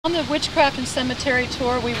On the Witchcraft and Cemetery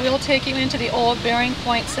tour, we will take you into the old Bearing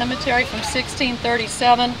Point Cemetery from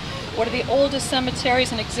 1637, one of the oldest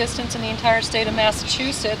cemeteries in existence in the entire state of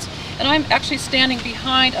Massachusetts. And I'm actually standing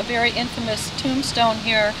behind a very infamous tombstone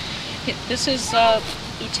here. This is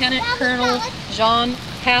Lieutenant Colonel John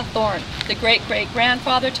Hathorne, the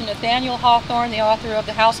great-great-grandfather to Nathaniel Hawthorne, the author of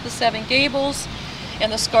The House of the Seven Gables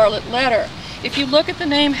and The Scarlet Letter. If you look at the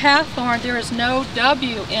name Hathorne, there is no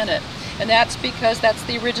W in it. And that's because that's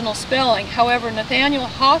the original spelling. However, Nathaniel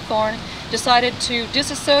Hawthorne decided to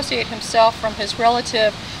disassociate himself from his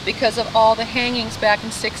relative because of all the hangings back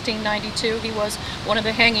in 1692. He was one of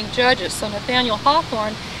the hanging judges. So Nathaniel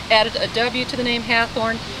Hawthorne added a W to the name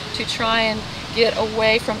Hathorne to try and get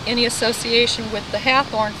away from any association with the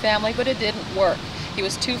Hathorne family, but it didn't work. He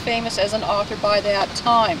was too famous as an author by that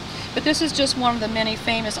time. But this is just one of the many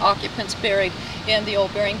famous occupants buried in the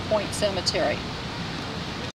old Bearing Point Cemetery.